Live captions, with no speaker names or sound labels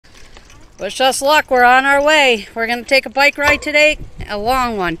Wish us luck. We're on our way. We're going to take a bike ride today, a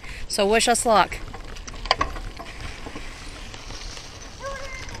long one. So wish us luck.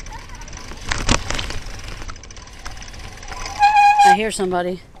 I hear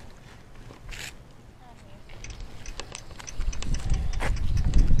somebody.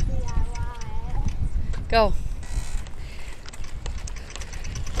 Go.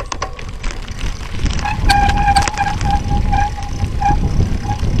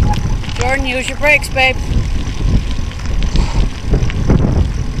 Jordan, use your brakes, babe.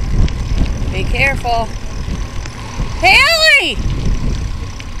 Be careful. Haley!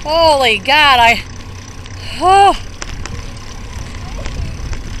 Holy God, oh.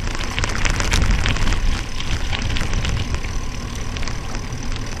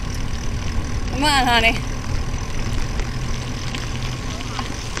 Come on, honey.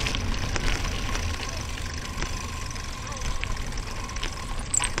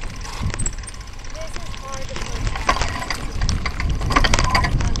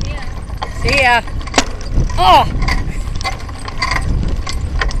 See ya. Oh!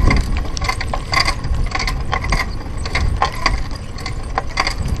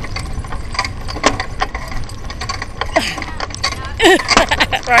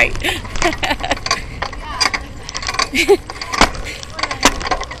 Right.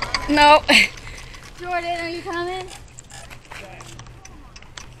 No. Jordan, are you coming?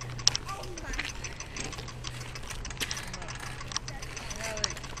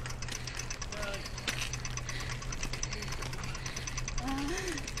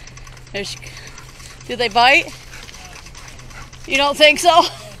 Do they bite? You don't think so?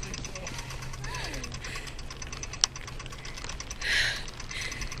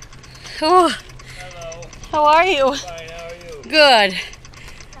 Oh. Hello. How are you? Fine, how are you? Good.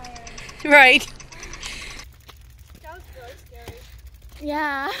 Right. That was really scary.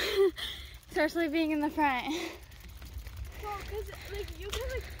 Yeah. Especially being in the front. Well, because like you can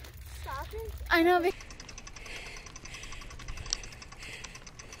like stop it. I know.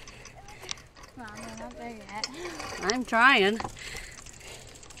 Come on, we're not there yet. I'm trying.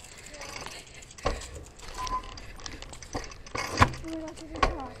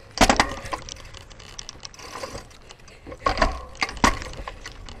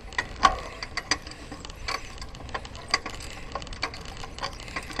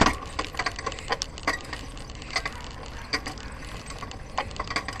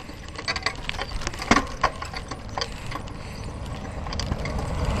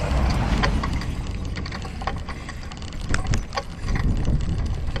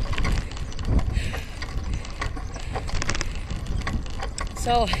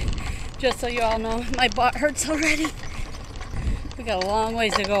 So, just so you all know, my butt hurts already. We got a long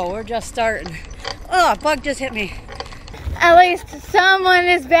ways to go. We're just starting. Oh, a bug just hit me. At least someone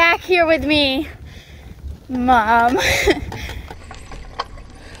is back here with me. Mom.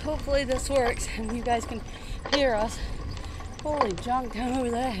 Hopefully this works and you guys can hear us. Holy junk down over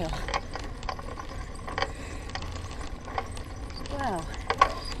that hill. Wow.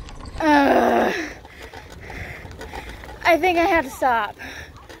 I think I have to stop.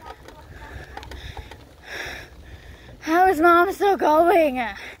 How is Mom still going?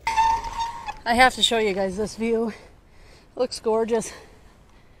 I have to show you guys this view. Looks gorgeous.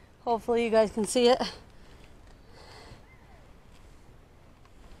 Hopefully you guys can see it.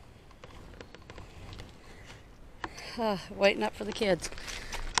 Waiting up for the kids.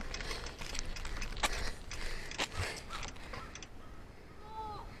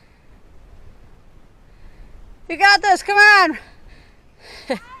 You got this, come on.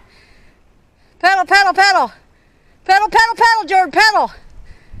 Pedal, pedal, pedal. Pedal, pedal, pedal, Jordan, pedal.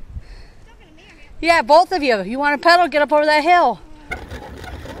 Yeah, both of you. You want to pedal, get up over that hill.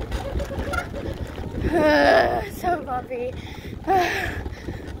 So bumpy.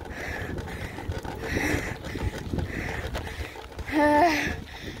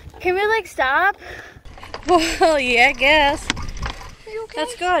 Can we like stop? Well, yeah, I guess. Are you okay?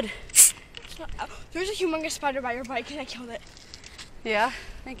 That's good. There's a humongous spider by your bike and I killed it. Yeah,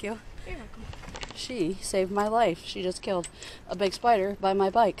 thank you. You're welcome. She saved my life. She just killed a big spider by my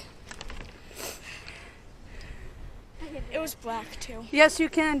bike. It was black too. Yes, you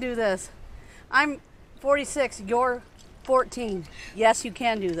can do this. I'm 46, you're 14. Yes, you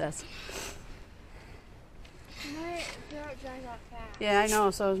can do this. My throat dries out fast. Yeah, I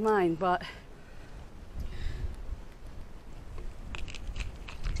know, so is mine, but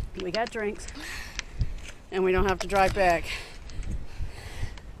we got drinks and we don't have to drive back.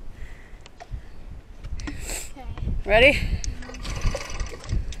 Okay. Ready?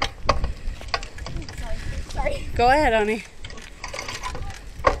 Sorry. Go ahead, honey.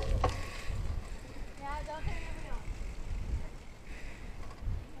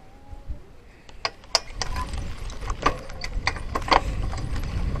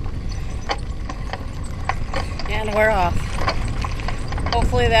 starting to wear off.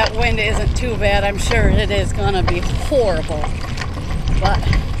 Hopefully that wind isn't too bad. I'm sure it is gonna be horrible. But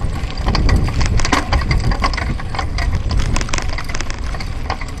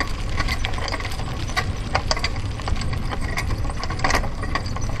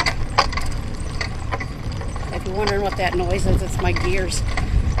if you're wondering what that noise is, it's my gears.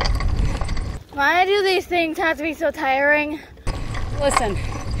 Why do these things have to be so tiring? Listen,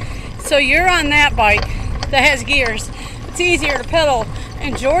 so you're on that bike that has gears. It's easier to pedal,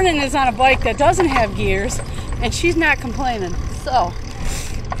 and Jordan is on a bike that doesn't have gears, and she's not complaining. So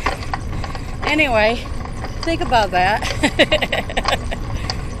anyway, think about that.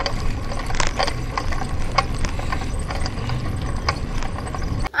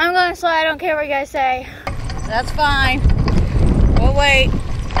 I'm going slow. I don't care what you guys say. That's fine. We'll wait.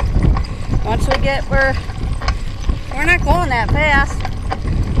 Once we get where we're not going that fast.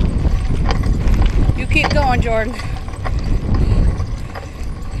 You keep going, Jordan.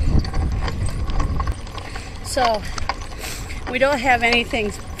 So we don't have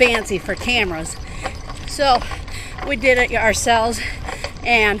anything fancy for cameras. So we did it ourselves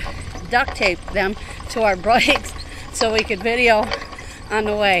and duct taped them to our bikes so we could video on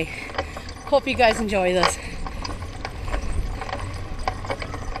the way. Hope you guys enjoy this.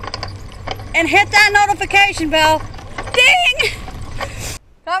 And hit that notification bell. Ding!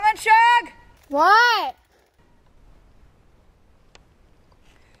 Coming, Shug! What?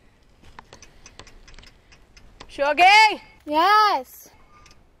 Shuggy? Yes.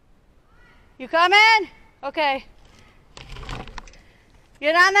 You coming? Okay.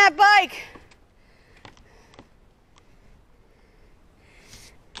 Get on that bike.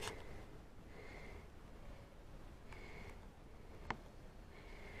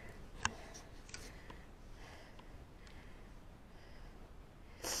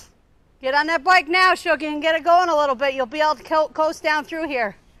 Get on that bike now, Shuggy, and get it going a little bit. You'll be able to coast down through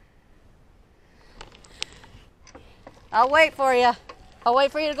here. I'll wait for you. I'll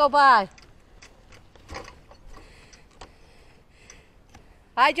wait for you to go by.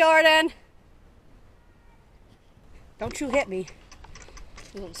 Hi, Jordan. Don't you hit me,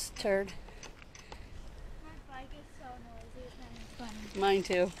 you little turd. My bike is so noisy. It's not even funny. Mine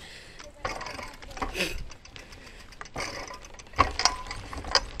too.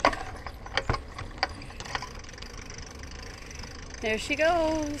 There she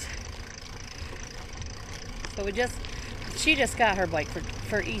goes. So she just got her bike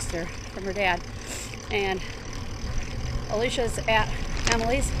for Easter from her dad. And Alicia's at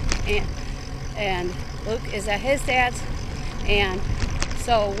Emily's and Luke is at his dad's. And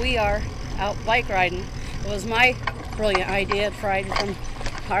so we are out bike riding. It was my brilliant idea to ride from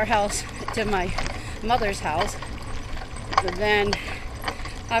our house to my mother's house. But then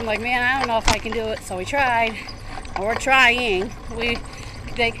I'm like, man, I don't know if I can do it. So we tried. We're trying.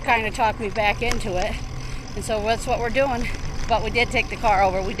 They kind of talked me back into it, and so that's what we're doing. But we did take the car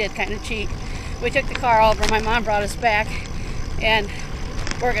over. We did kind of cheat. We took the car over. My mom brought us back, and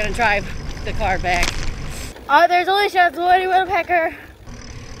we're gonna drive the car back. Oh, there's Alicia, the Woody Woodpecker.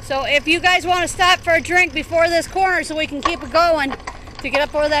 So if you guys want to stop for a drink before this corner, so we can keep it going to get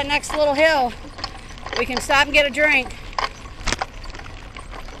up over that next little hill, we can stop and get a drink.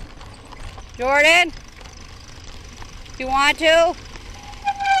 Jordan? You want to?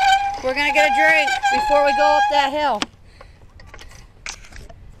 We're gonna get a drink before we go up that hill.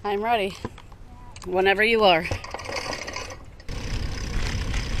 I'm ready. Whenever you are.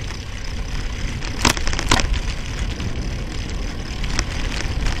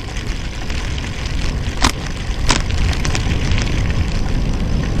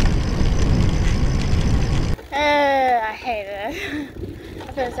 I hate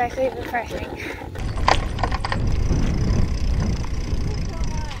it. But it's actually refreshing.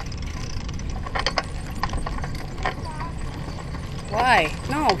 Why?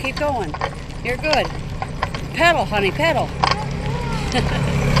 No, keep going. You're good. Pedal, honey, pedal.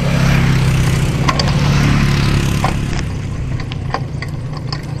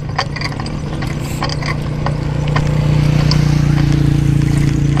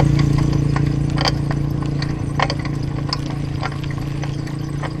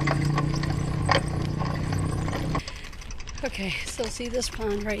 Okay, so see this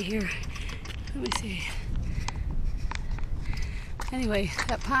pond right here. Let me see. Anyway,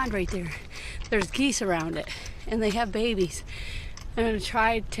 that pond right there, there's geese around it, and they have babies. I'm going to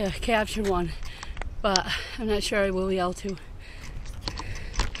try to capture one, but I'm not sure I will be able to.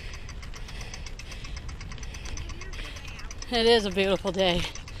 It is a beautiful day.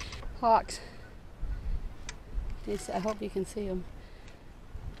 Hawks. I hope you can see them.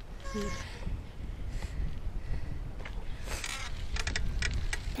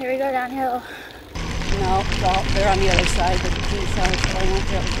 Here we go downhill. No, well, they're on the other side, but the two sides, so I won't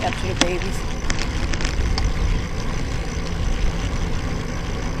be able to capture the babies.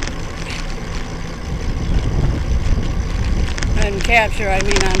 And capture, I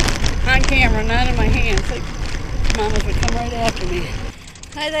mean on camera, not in my hands. Like mamas would come right after me.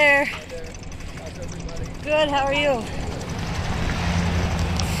 Hi there. Hi there. How's everybody? Good, how are you?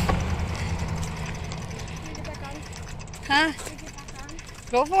 Can we get back on? Huh? Can we get back on?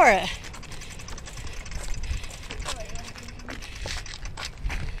 Go for it.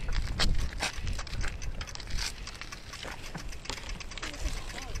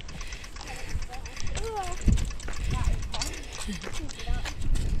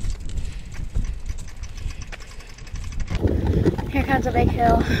 Here comes a big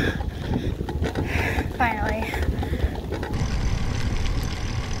hill. Finally.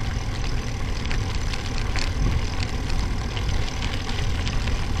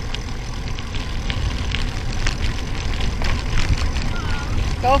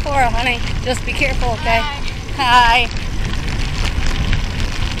 Go for it, honey. Just be careful, okay? Hi.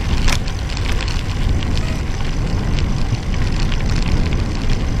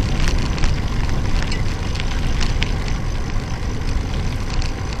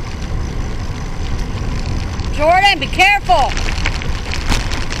 Jordan, be careful.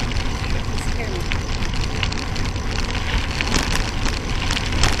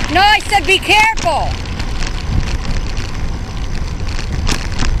 No, I said be careful.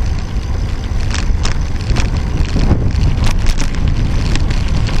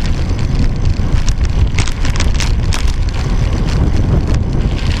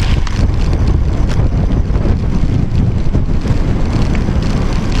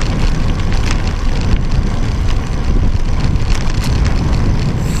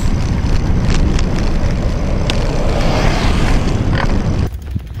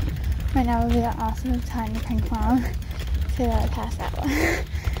 Right now would be the awesome time to prank mom to pass that one.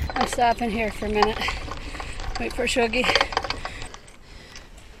 I'm stopping here for a minute. Wait for Shuggy.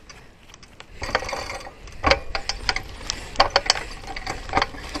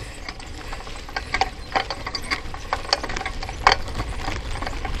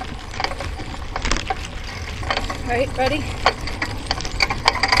 Right, ready?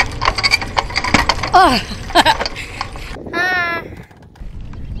 Oh!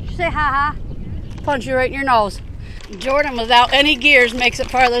 Say ha ha. Punch you right in your nose. Jordan, without any gears, makes it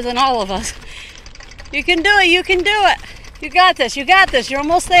farther than all of us. You can do it. You can do it. You got this. You got this. You're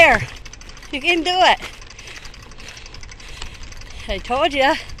almost there. You can do it. I told you.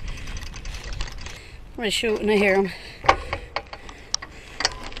 I'm gonna shoot when I hear him.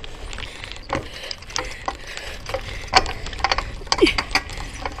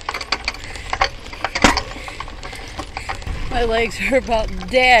 My legs are about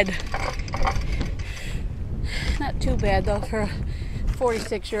dead. Not too bad though for a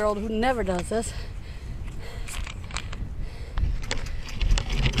 46-year-old who never does this.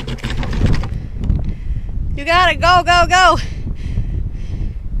 You got it, go, go, go.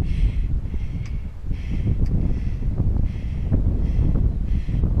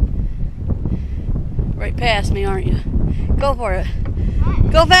 Right past me, aren't you? Go for it.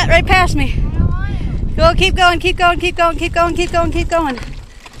 Go vet right past me. Go, keep going, keep going, keep going, keep going, keep going, keep going.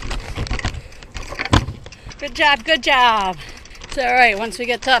 Good job, good job. It's all right, once we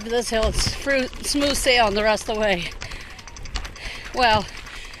get top of this hill, it's smooth sailing the rest of the way. Well,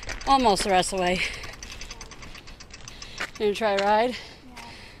 almost the rest of the way. You gonna try a ride?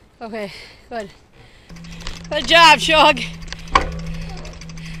 Yeah. Okay, good. Good job, Shug.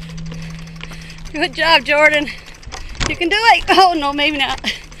 Good job, Jordan. You can do it. Oh, no, maybe not.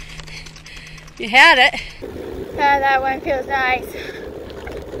 You had it. Yeah, that one feels nice.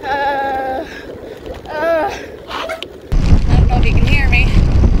 I don't know if you can hear me.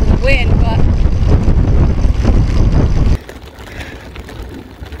 The wind, but.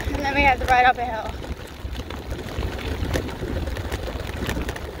 And then we have to ride up a hill.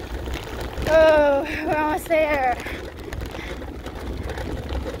 Oh, we're almost there.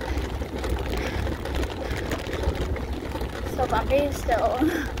 So bumpy still.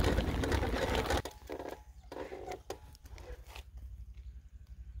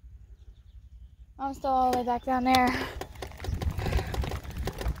 I'm still all the way back down there.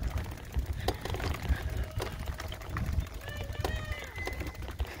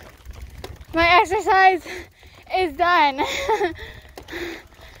 My exercise is done.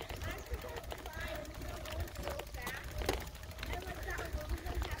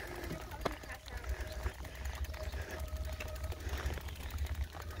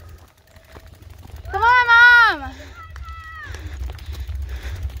 Come on, Mom!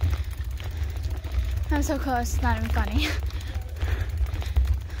 I'm so close, it's not even funny.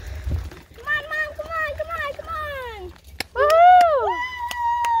 Come on, Mom, come on, come on, come on! Woohoo!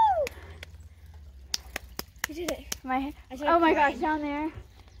 Woo! You did it. Oh my gosh, down there.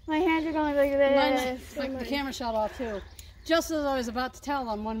 My hands are going like this. Like the camera shot off too. Just as I was about to tell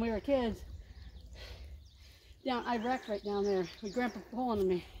them when we were kids. I wrecked right down there with Grandpa pulling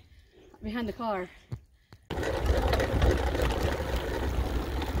me behind the car.